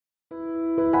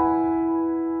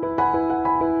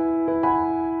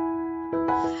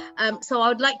So I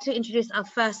would like to introduce our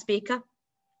first speaker.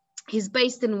 He's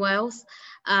based in Wales.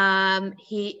 I've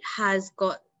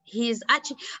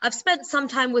spent some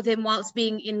time with him whilst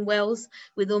being in Wales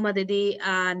with Uma Didi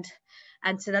and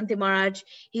Siddhanta Maharaj.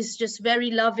 He's just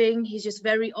very loving. He's just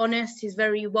very honest. He's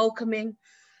very welcoming.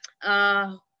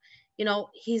 You know,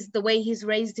 the way he's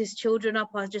raised his children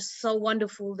up are just so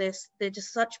wonderful. They're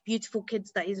just such beautiful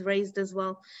kids that he's raised as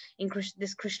well in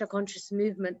this Krishna conscious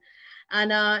movement.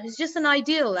 And he's just an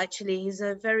ideal, actually. He's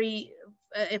a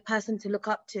person to look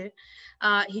up to.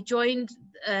 He joined,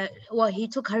 he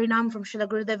took Harinam from Srila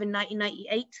Gurudeva in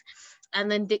 1998 and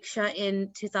then Diksha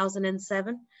in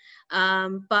 2007.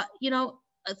 But, you know,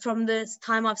 from this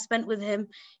time I've spent with him,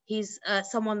 he's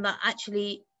someone that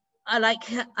actually I like,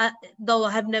 though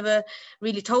I have never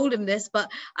really told him this, but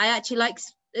I actually like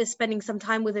spending some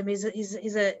time with him.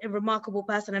 He's a remarkable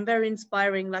person and very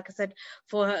inspiring, like I said,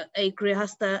 for a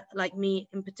grihasta like me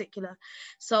in particular.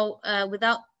 So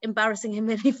without embarrassing him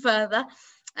any further,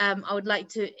 I would like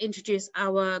to introduce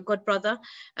our god brother,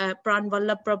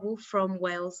 Vallabha Prabhu from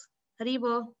Wales.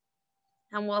 Haribo,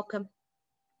 and welcome.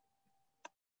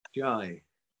 Jai,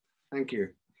 thank you.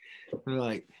 All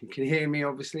right, you can hear me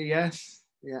obviously, yes?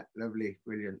 Yeah, lovely,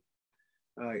 brilliant.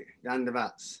 All right,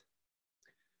 Dandavats.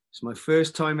 It's my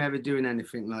first time ever doing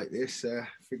anything like this.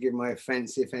 Forgive my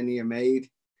offense if any are made.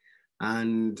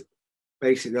 And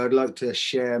basically, I'd like to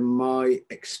share my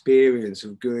experience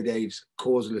of Gurudev's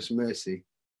causeless mercy.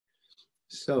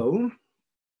 So,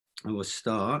 I will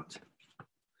start.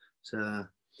 So,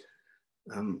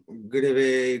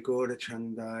 Gurudeva Gaudiya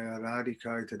Chandaya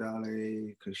Radhikaya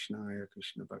Tadale Krishnaya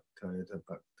Krishna Bhaktaya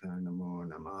Bhakta Namo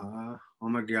Namaha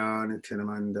Om Jnana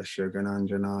Tinamanda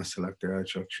Shagananjana Salakya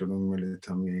Chakshurum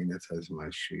Militam Yena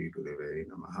Tasmai Shri Gurudeva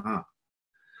Namaha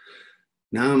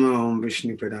Nama Om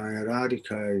Vishnu Padaya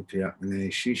Radhikaya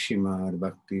Priyatmane Shishimad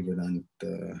Bhakti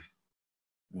Vedanta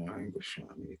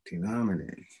Gosvami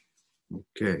Tinamane.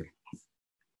 Okay.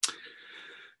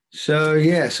 So,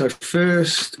 yes, I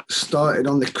first started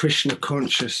on the Krishna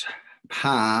conscious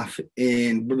path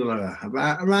in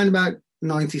around about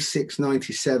 96,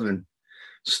 97.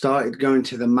 Started going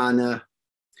to the manor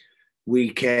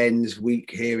weekends,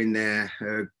 week here and there.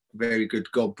 A very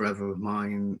good god brother of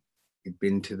mine had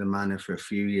been to the manor for a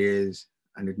few years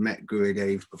and had met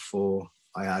Gurudev before.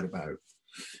 I had about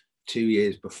 2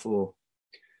 years before.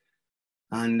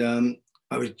 And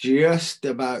I was just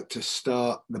about to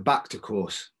start the Bhakti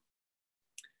course.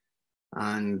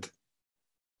 And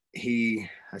I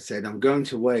said, I'm going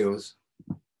to Wales.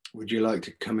 Would you like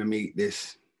to come and meet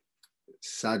this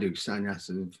sadhu, sannyas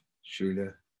of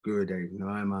Srila Gurudeva,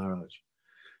 Narayana Maharaj?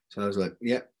 So I was like,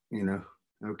 yep, you know,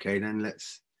 okay, then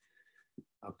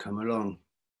I'll come along.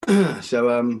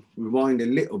 So rewind a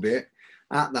little bit.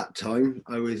 At that time,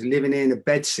 I was living in a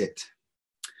bedsit,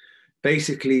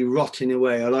 basically rotting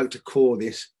away. I like to call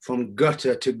this from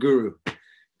gutter to guru,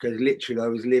 because literally I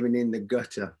was living in the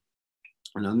gutter.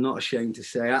 And I'm not ashamed to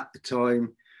say at the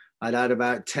time, I'd had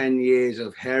about 10 years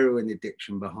of heroin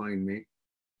addiction behind me.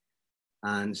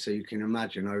 And so you can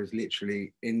imagine, I was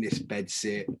literally in this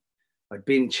bedsit. I'd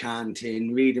been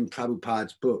chanting, reading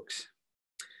Prabhupada's books.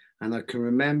 And I can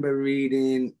remember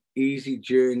reading Easy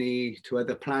Journey to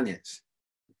Other Planets.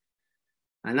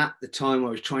 And at the time, I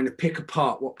was trying to pick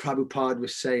apart what Prabhupada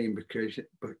was saying, because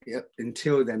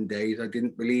until them days, I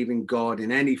didn't believe in God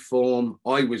in any form.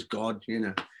 I was God, you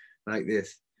know, like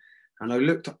this. And I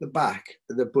looked at the back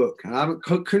of the book, and I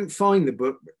couldn't find the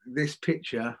book. But this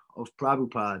picture of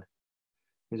Prabhupada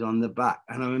is on the back.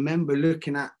 And I remember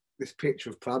looking at this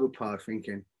picture of Prabhupada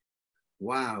thinking,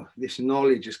 wow, this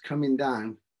knowledge is coming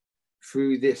down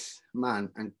through this man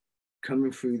and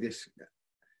coming through this.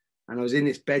 And I was in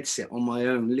this bedsit on my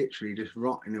own, literally just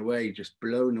rotting away, just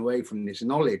blown away from this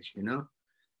knowledge, you know.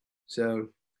 So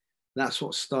that's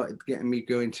what started getting me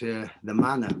going to the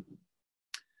manor.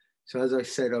 So as I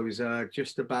said, I was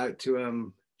just about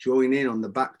to join in on the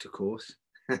Bhakti course.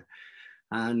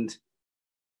 And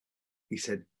he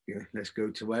said, yeah, let's go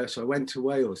to Wales. So I went to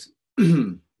Wales,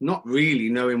 not really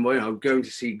knowing where I was going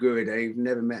to see Gurudev,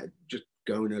 never met, just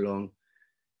going along.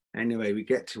 Anyway, we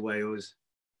get to Wales,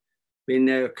 been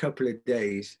there a couple of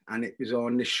days, and it was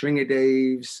on the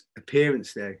Sringadev's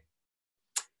appearance day.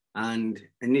 And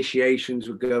initiations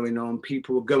were going on.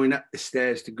 People were going up the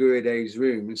stairs to Gurudev's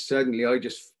room. And suddenly I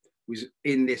just was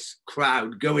in this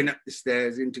crowd going up the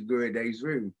stairs into Gurudev's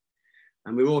room.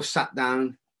 And we all sat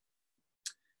down,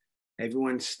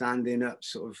 everyone standing up,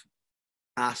 sort of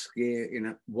asking, you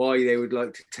know, why they would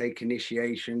like to take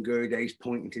initiation. Gurudev's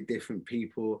pointing to different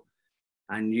people,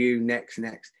 and you next.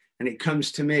 and it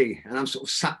comes to me, and I'm sort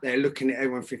of sat there looking at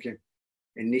everyone thinking,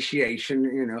 initiation,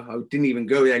 you know, I didn't even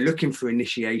go there looking for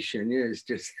initiation. Yeah, it's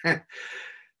just,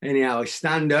 anyhow, I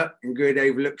stand up and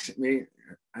Gurudeva looks at me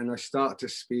and I start to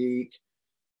speak.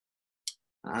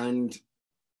 And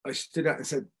I stood up and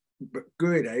said, but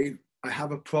Gurudeva, I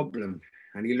have a problem.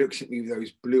 And he looks at me with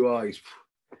those blue eyes.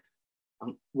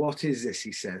 What is this?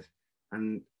 He said.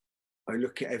 And I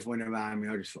look at everyone around me.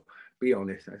 I just thought, be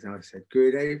honest. As I said,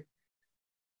 Gurudeva,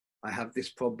 I have this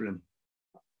problem.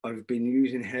 I've been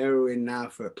using heroin now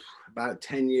for about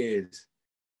 10 years.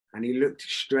 And he looked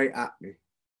straight at me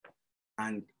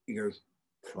and he goes,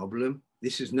 problem?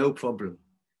 This is no problem.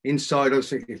 Inside I was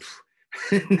thinking,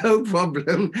 no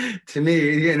problem to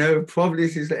me, you know, probably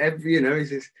this is every, you know,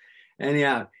 it's just,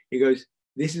 anyhow, he goes,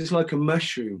 this is like a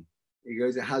mushroom. He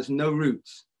goes, it has no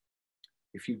roots.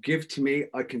 If you give to me,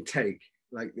 I can take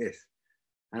like this.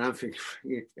 And I'm thinking,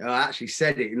 I actually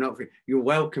said it, you're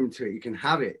welcome to it, you can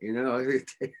have it, you know,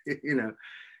 you know.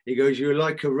 He goes, you're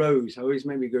like a rose. I always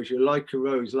remember, he goes, you're like a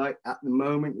rose, like at the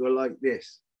moment, you're like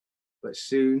this, but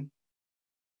soon,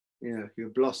 you know,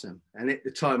 you'll blossom. And at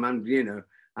the time,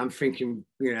 I'm thinking,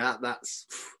 you know, that's,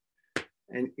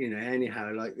 and, you know,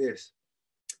 anyhow, like this.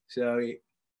 So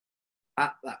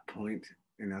at that point,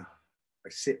 you know, I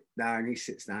sit down, he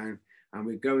sits down, and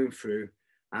we're going through,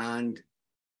 and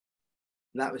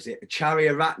that was it.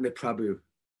 Charyaratna Prabhu,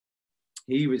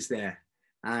 he was there,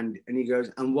 and he goes,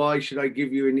 and why should I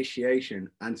give you initiation?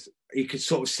 And he could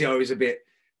sort of see I was a bit,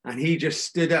 and he just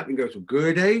stood up and goes, well,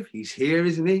 Gurudeva, he's here,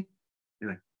 isn't he? And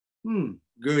like,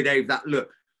 Gurudeva, that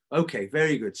look. Okay,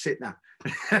 very good. Sit down.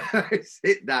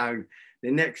 Sit down.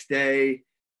 The next day,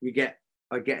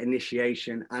 I get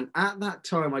initiation, and at that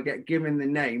time, I get given the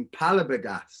name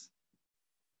Palabadas.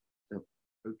 So,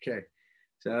 okay,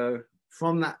 so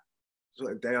from that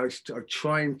sort of day, I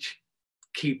try and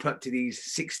keep up to these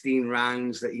 16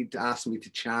 rounds that he'd asked me to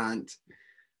chant,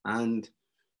 and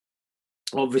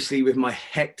obviously, with my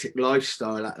hectic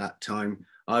lifestyle at that time,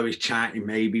 I was chanting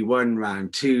maybe 1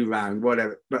 round, 2 round,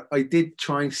 whatever. But I did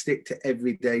try and stick to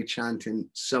everyday chanting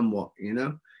somewhat, you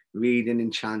know, reading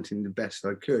and chanting the best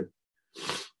I could.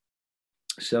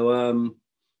 So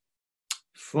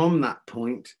from that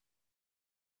point,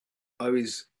 I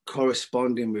was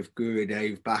corresponding with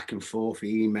Gurudeva back and forth,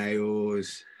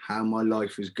 emails, how my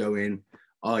life was going,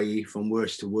 i.e. from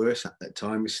worse to worse at that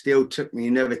time. It still took me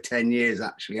another 10 years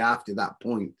actually after that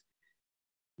point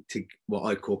to what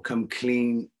I call come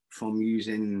clean from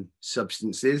using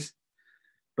substances.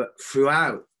 But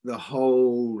throughout the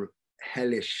whole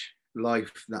hellish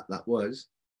life that was,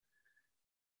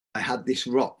 I had this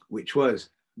rock, which was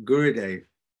Gurudeva.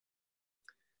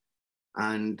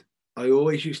 And I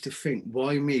always used to think,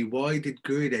 why me? Why did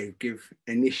Gurudeva give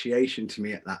initiation to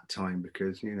me at that time?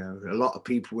 Because, you know, a lot of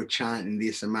people were chanting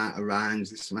this amount of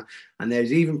rounds, this amount. And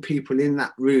there's even people in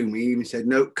that room who even said,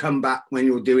 no, come back when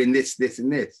you're doing this, this, and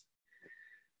this.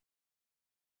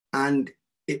 And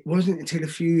it wasn't until a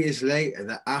few years later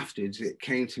that afterwards it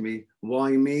came to me,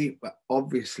 why me? But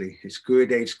obviously it's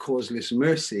Gurudeva's causeless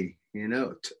mercy, you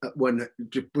know, when,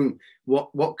 boom,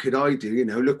 what could I do? You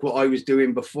know, look what I was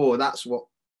doing before. That's what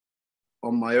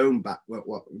on my own back, what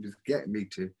was getting me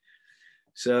to.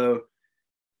 So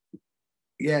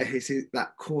yeah, it's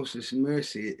that causeless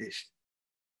mercy.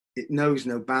 It knows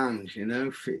no bounds, you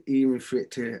know, even for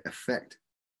it to affect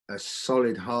a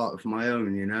solid heart of my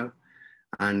own, you know.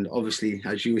 And obviously,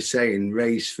 as you were saying,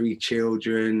 raise 3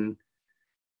 children,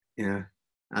 you know,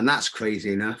 and that's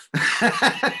crazy enough.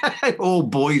 All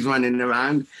boys running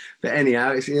around. But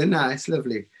anyhow, it's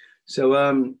lovely.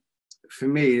 So for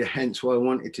me, hence why I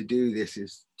wanted to do this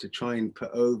is to try and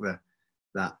put over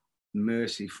that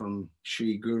mercy from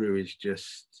Sri Guru is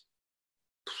just,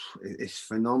 it's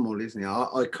phenomenal, isn't it?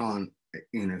 I can't,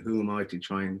 you know, who am I to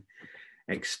try and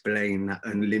explain that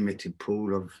unlimited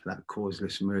pool of that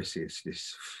causeless mercy? It's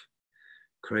this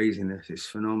craziness, it's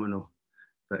phenomenal.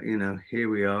 But you know, here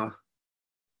we are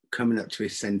coming up to a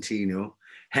centennial,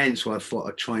 hence why I thought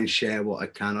I'd try and share what I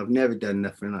can. I've never done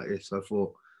nothing like this, so I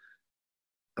thought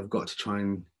I've got to try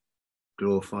and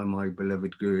glorify my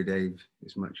beloved Gurudeva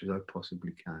as much as I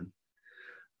possibly can.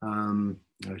 I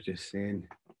was just saying,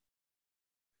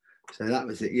 so that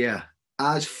was it. Yeah,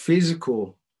 as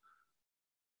physical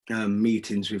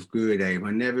meetings with Gurudeva,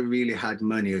 I never really had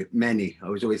many. I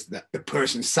was always the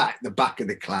person sat at the back of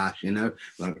the class, you know,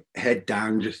 like head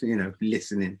down, just, you know,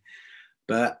 listening.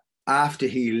 But after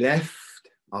he left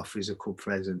our physical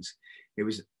presence, it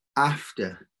was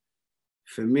after,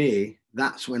 for me,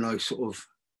 that's when I sort of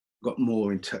got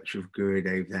more in touch with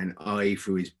Gurudeva then, i.e.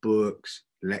 through his books,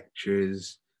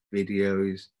 lectures,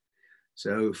 videos.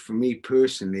 So for me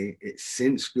personally, it's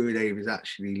since Gurudev has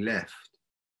actually left,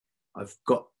 I've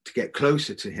got to get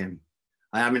closer to him.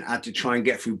 I haven't had to try and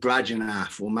get through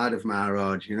Brajanath or Madhav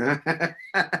Maharaj, you know.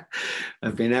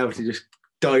 I've been able to just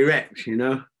direct, you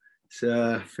know.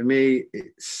 So for me,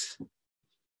 it's,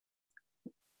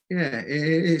 yeah,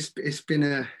 it's been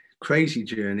a crazy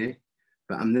journey,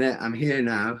 but I'm there, I'm here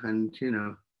now, and, you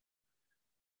know,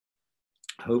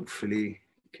 hopefully,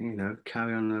 you know,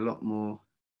 carry on a lot more,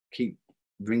 keep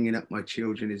bringing up my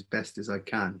children as best as I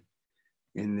can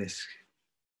in this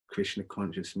Krishna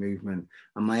conscious movement.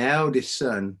 And my eldest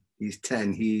son, he's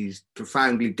 10, he's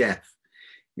profoundly deaf.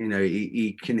 You know,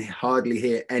 he can hardly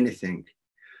hear anything,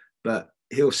 but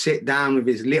he'll sit down with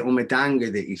his little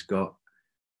madanga that he's got,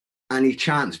 and he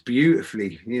chants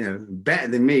beautifully, you know, better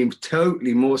than me,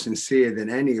 totally more sincere than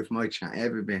any of my chant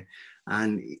ever been.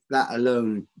 And that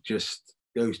alone just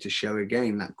goes to show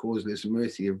again that causeless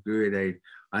mercy of Gurudev.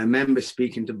 I remember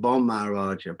speaking to Bon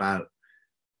Maharaj about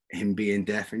him being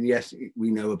deaf, and yes,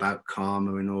 we know about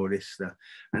karma and all this stuff.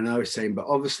 And I was saying, but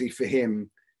obviously for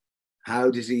him, how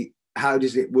does it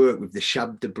work with the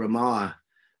Shabda Brahma?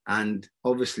 And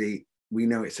obviously we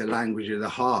know it's a language of the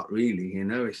heart, really, you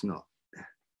know, it's not.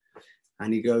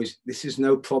 And he goes, this is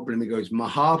no problem. He goes,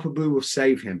 Mahaprabhu will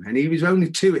save him. And he was only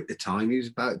 2 at the time. He was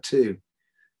about 2.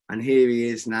 And here he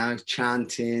is now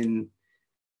chanting,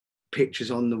 pictures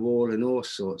on the wall and all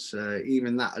sorts.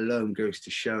 Even that alone goes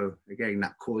to show, again,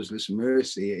 that causeless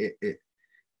mercy. It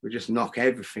will just knock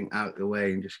everything out the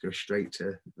way and just go straight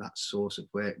to that source of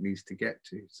where it needs to get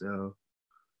to. So,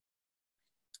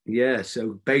 yeah,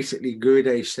 so basically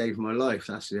Gurudev saved my life.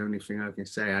 That's the only thing I can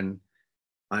say. And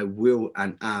I will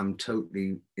and am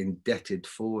totally indebted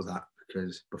for that,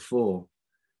 because before,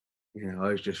 you know,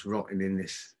 I was just rotting in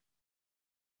this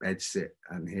bedsit,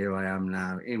 and here I am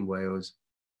now in Wales,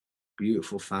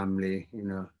 beautiful family, you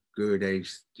know,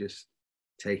 Gurudev's just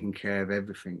taking care of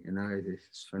everything, you know,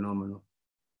 it's phenomenal.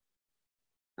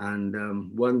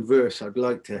 And one verse I'd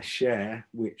like to share,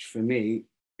 which for me,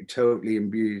 it totally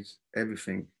imbues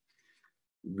everything,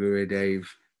 Gurudev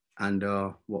and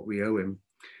what we owe him,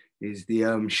 is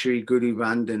the Sri Guru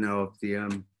Vandana of the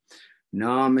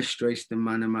Namastraistam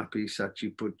Manamapi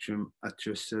Sachiputram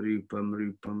Atrasarupam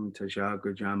Rupam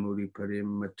Tajagajamuri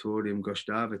Parim Matorim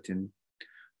Goshtavatin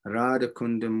Radha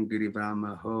Kundam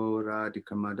Girivama Ho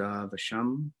Radhikamada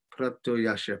Vasham Prapto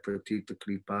Yasha Pratita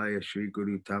Kripaya Sri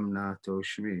Guru Tamnato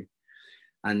Shmi.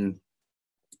 And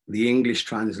the English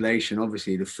translation,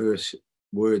 obviously the first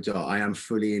words are, I am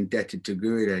fully indebted to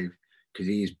Gurudev, because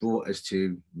he's brought us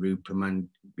to Rupa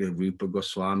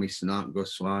Goswami, Sanat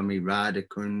Goswami,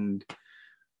 Radhakund,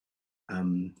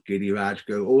 Giriraj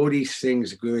Go, all these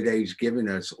things Gurudev's given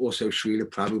us, also Srila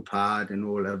Prabhupada and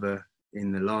all other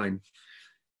in the line.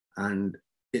 And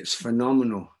it's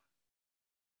phenomenal,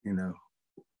 you know,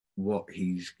 what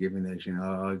he's given us. You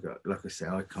know, like I say,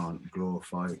 I can't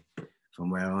glorify from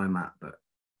where I'm at, but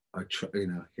I try, you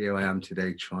know, here I am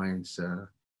today trying. So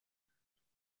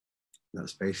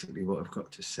that's basically what I've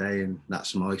got to say, and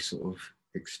that's my sort of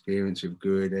experience with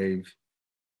Gurudev.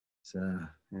 So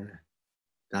yeah,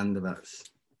 Dandavats,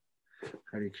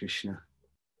 Hare Krishna.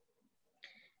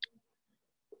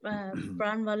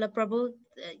 Vallabha Prabhu,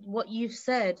 what you've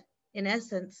said, in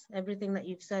essence, everything that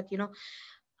you've said, you know,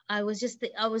 I was just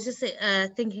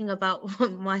thinking about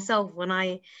myself when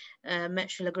I met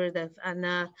Srila Gurudev,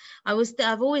 and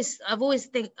I've always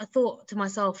thought to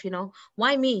myself, you know,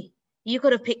 why me? You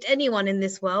could have picked anyone in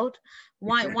this world.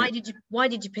 Why did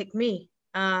you pick me?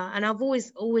 And I've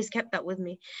always kept that with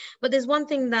me. But there's one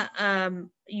thing that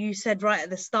you said right at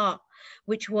the start,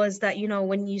 which was that, you know,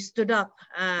 when you stood up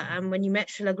and when you met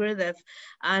Srila Gurudev,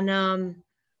 and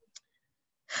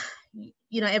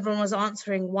you know, everyone was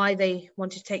answering why they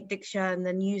wanted to take Diksha, and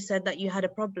then you said that you had a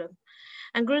problem.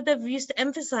 And Gurudev used to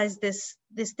emphasize this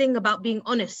thing about being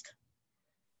honest,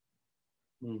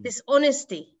 this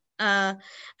honesty. And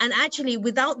actually,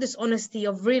 without this honesty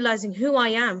of realizing who I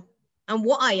am and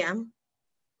what I am,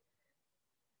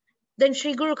 then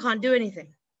Sri Guru can't do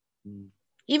anything.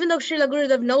 Even though Srila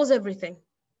Gurudev knows everything.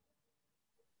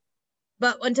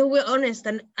 But until we're honest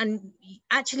and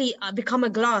actually become a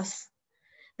glass,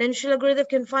 then Srila Gurudev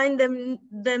can find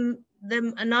them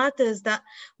anathas that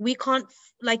we can't,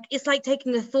 like, it's like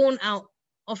taking a thorn out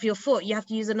of your foot. You have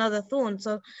to use another thorn.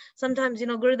 So sometimes, you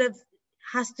know, Gurudev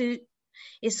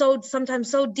is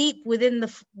sometimes so deep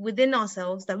within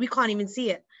ourselves that we can't even see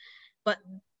it. But,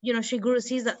 you know, Sri Guru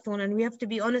sees that thorn, and we have to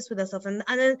be honest with ourselves. And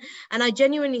I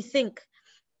genuinely think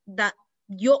that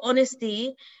your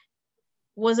honesty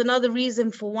was another reason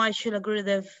for why Srila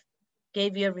Gurudev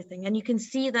gave you everything. And you can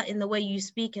see that in the way you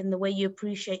speak and the way you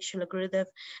appreciate Srila Gurudev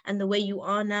and the way you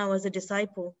are now as a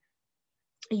disciple.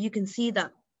 You can see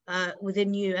that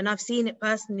within you. And I've seen it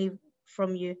personally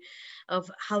from you,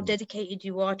 of how dedicated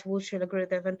you are towards Srila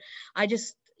Gurudev. And I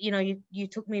just, you know, you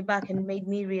took me back and made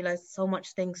me realize so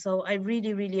much things. So I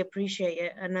really, really appreciate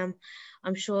it. And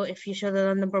I'm sure if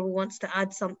Yashodananda Prabhu wants to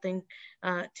add something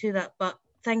to that, but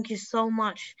thank you so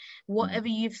much. Whatever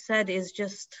you've said is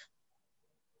just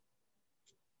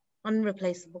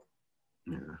unreplaceable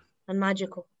and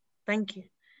magical. Thank you.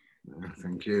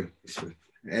 Thank you. It's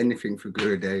anything for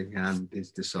Gurudev and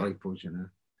his disciples, you know.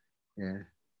 Yeah.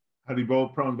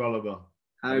 Haribol, Pran Vallabha.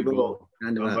 Haribol.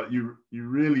 But you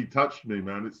really touched me,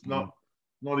 man. It's not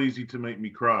easy to make me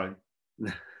cry.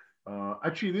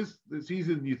 Actually, it's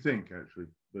easier than you think, actually.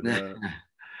 But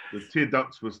the tear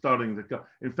ducts were starting to come.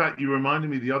 In fact, you reminded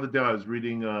me the other day I was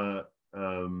reading a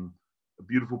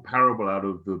beautiful parable out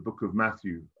of the book of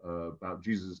Matthew about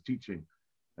Jesus' teaching.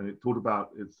 And it talked about,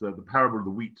 it's the parable of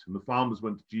the wheat. And the farmers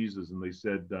went to Jesus and they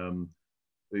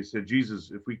said,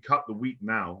 Jesus, if we cut the wheat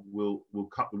now, we'll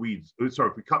cut the weeds. Oh,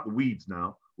 sorry, if we cut the weeds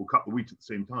now, we'll cut the wheat at the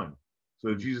same time.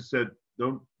 So Jesus said,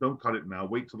 don't cut it now,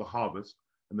 wait till the harvest.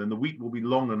 And then the wheat will be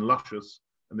long and luscious.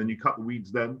 And then you cut the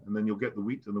weeds then, and then you'll get the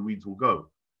wheat and the weeds will go.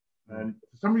 And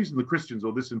for some reason, the Christians,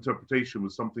 or this interpretation,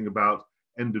 was something about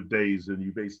end of days. And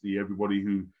you basically, everybody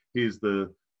who hears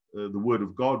the word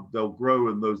of God, they'll grow,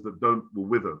 and those that don't will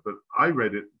wither. But I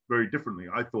read it very differently.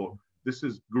 I thought this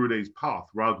is Gurudev's path,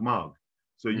 Rag Marg.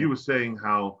 So you were saying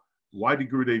why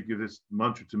did Gurudev give this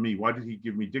mantra to me? Why did he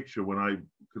give me Diksha when I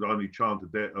could only chant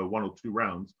one or two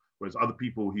rounds, whereas other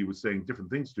people he was saying different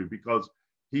things to? Because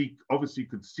he obviously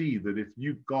could see that if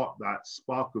you got that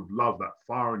spark of love, that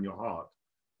fire in your heart,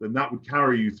 then that would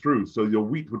carry you through. So your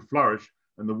wheat would flourish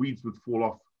and the weeds would fall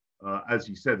off. As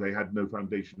he said, they had no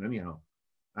foundation anyhow.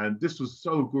 And this was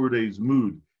so Gurudev's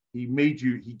mood. He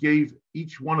gave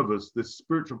each one of us this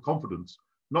spiritual confidence,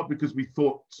 not because we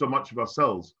thought so much of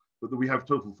ourselves, but that we have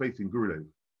total faith in Gurudev.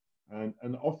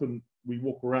 And often we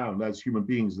walk around as human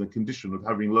beings in a condition of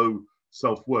having low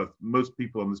self-worth. Most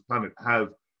people on this planet have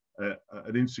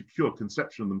an insecure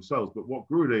conception of themselves. But what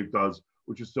Gurudev does,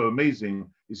 which is so amazing,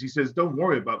 is he says, don't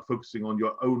worry about focusing on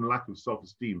your own lack of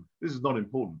self-esteem. This is not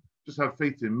important. Just have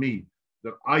faith in me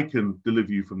that I can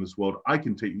deliver you from this world. I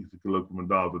can take you to Goloka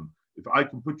Vrindavan. If I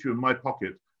can put you in my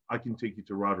pocket, I can take you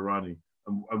to Radharani.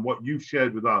 And what you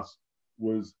shared with us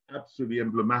was absolutely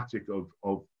emblematic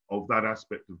of that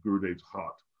aspect of Gurudev's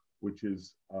heart, which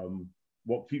is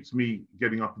what keeps me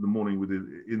getting up in the morning with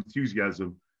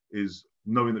enthusiasm, is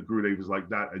knowing that Gurudev is like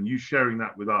that. And you sharing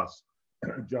that with us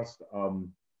just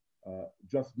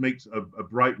makes a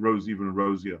bright rose even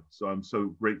rosier. So I'm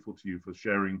so grateful to you for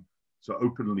sharing so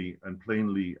openly and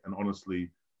plainly and honestly.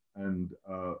 And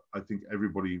I think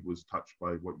everybody was touched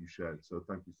by what you shared. So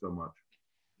thank you so much.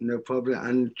 No problem.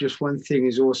 And just one thing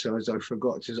is also, as I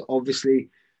forgot, is obviously,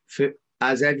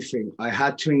 as everything, I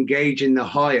had to engage in the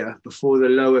higher before the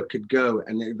lower could go.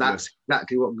 And that's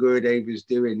exactly what Gurudev was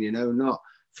doing, you know, not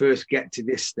first get to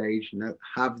this stage, you know,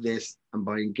 have this, and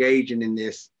by engaging in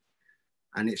this,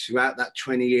 and it's throughout that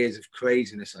 20 years of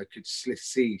craziness, I could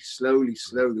see slowly,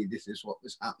 this is what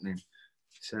was happening.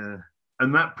 So,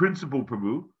 and that principle,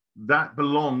 Prabhu, that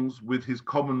belongs with his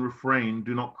common refrain,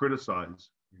 do not criticize.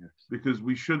 Yes. Because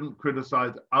we shouldn't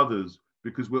criticize others,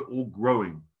 because we're all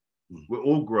growing. We're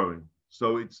all growing.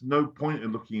 So it's no point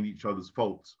in looking at each other's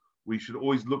faults. We should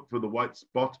always look for the white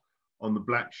spot on the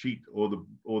black sheet, or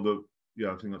the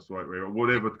yeah, I think that's the right way, or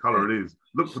whatever color it is.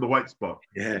 Look for the white spot.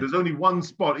 Yeah. There's only one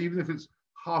spot, even if it's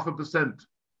 0.5%.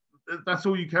 That's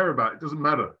all you care about. It doesn't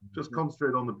matter. Just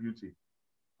concentrate on the beauty.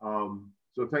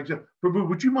 So thanks. Prabhu,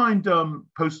 would you mind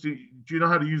posting, do you know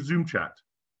how to use Zoom chat?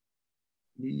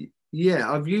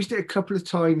 Yeah, I've used it a couple of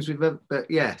times but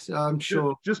yes, I'm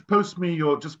sure. Just post me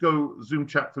just go Zoom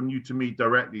chat from you to me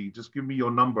directly. Just give me your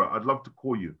number. I'd love to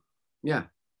call you. Yeah.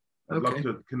 I'd love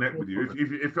to connect with you.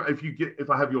 If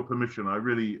I have your permission, I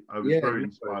was very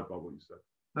inspired by what you said.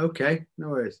 Okay, no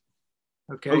worries.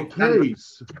 Okay.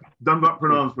 Dandavat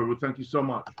pranams, Prabhu. Thank you so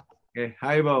much. Okay,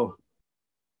 Haribol.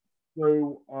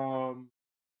 So